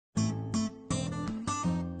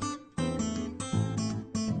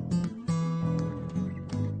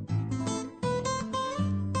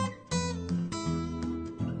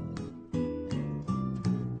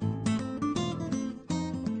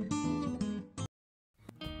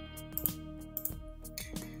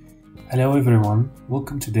Hello everyone,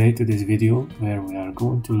 welcome today to this video where we are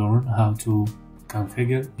going to learn how to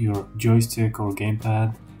configure your joystick or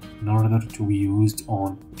gamepad in order to be used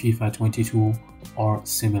on FIFA 22 or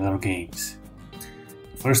similar games.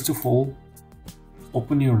 First of all,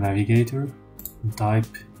 open your navigator and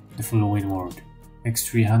type the following word,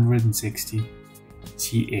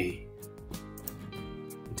 x360ce.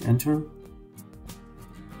 Hit enter.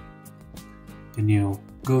 Then you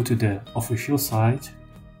go to the official site.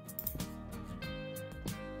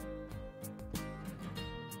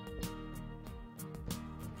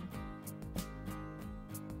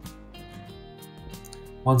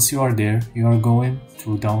 Once you are there, you are going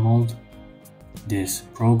to download this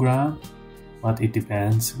program, but it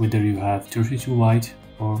depends whether you have 32-byte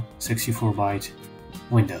or 64-byte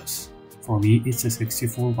Windows. For me, it's a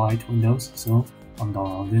 64-byte Windows, so I'm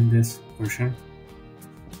downloading this version.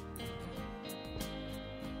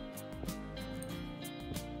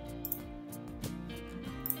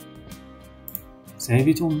 Save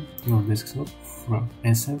it on your desktop, for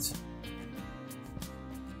instance.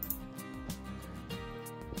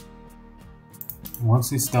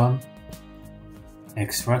 Once it's done,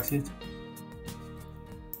 extract it.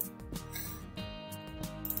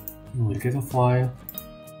 You will get a file,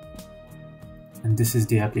 and this is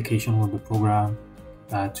the application or the program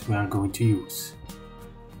that we are going to use.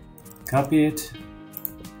 Copy it,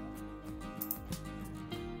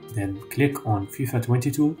 then click on FIFA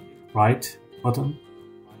 22, right button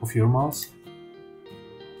of your mouse,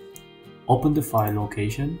 open the file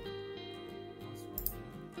location.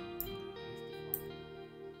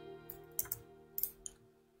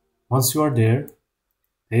 Once you are there,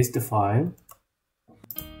 paste the file,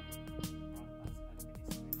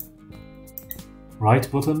 right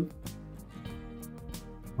button,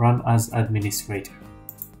 run as administrator,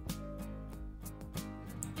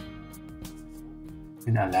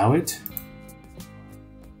 then allow it.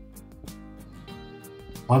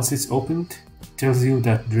 Once it's opened, it tells you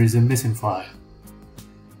that there is a missing file.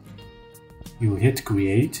 You hit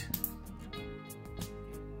create.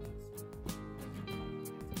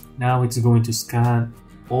 Now it's going to scan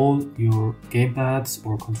all your gamepads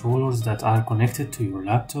or controllers that are connected to your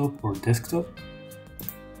laptop or desktop.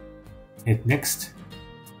 Hit next.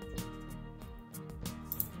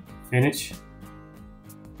 Finish.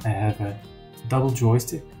 I have a double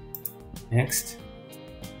joystick. Next.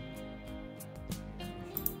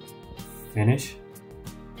 Finish.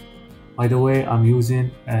 By the way, I'm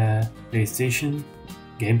using a PlayStation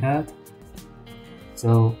gamepad,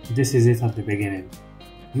 so this is it at the beginning.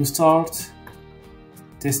 You start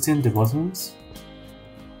testing the buttons,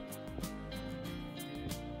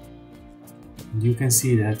 and you can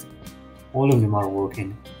see that all of them are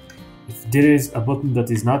working. If there is a button that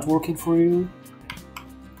is not working for you,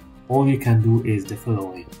 all you can do is the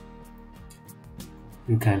following.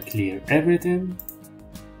 You can clear everything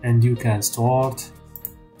and you can start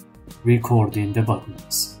recording the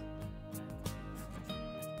buttons.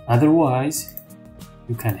 Otherwise,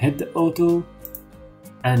 you can hit the auto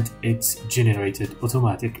and it's generated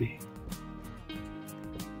automatically.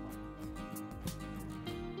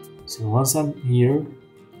 So once I'm here,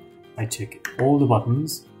 I check all the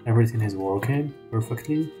buttons, everything is working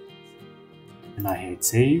perfectly, and I hit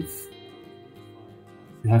save.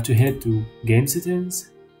 You have to head to game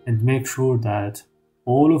settings and make sure that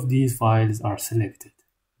all of these files are selected.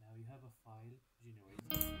 Now you have a file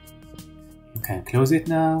generated. You can close it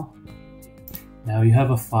now. Now you have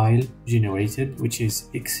a file generated, which is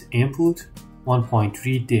xinput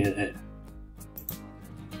 1.3 DLL.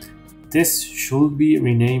 This should be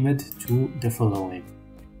renamed to the following.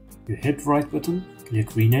 You hit right button,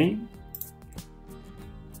 click rename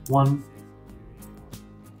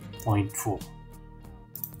 1.4.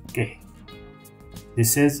 Okay,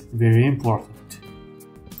 this is very important.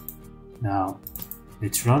 Now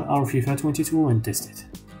let's run our FIFA 22 and test it.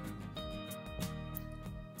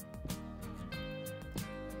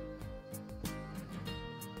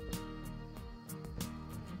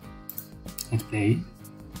 Hit play.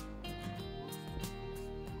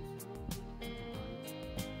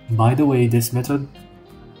 By the way, this method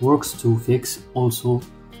works to fix also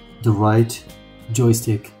the right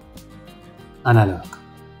joystick analog.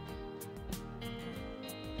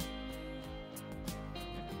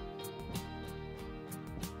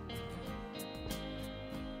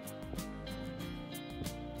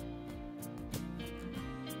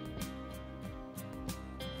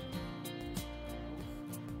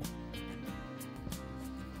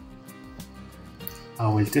 I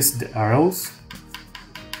will test the arrows.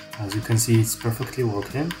 As you can see, it's perfectly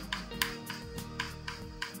working.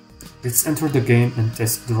 Let's enter the game and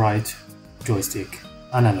test the right joystick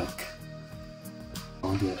analog.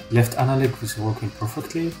 the left analog is working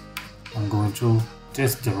perfectly. I'm going to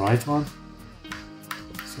test the right one.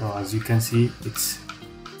 So as you can see, it's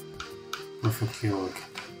perfectly working.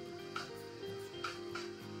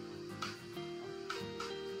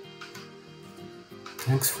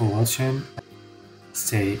 Thanks for watching.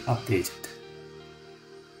 Stay updated.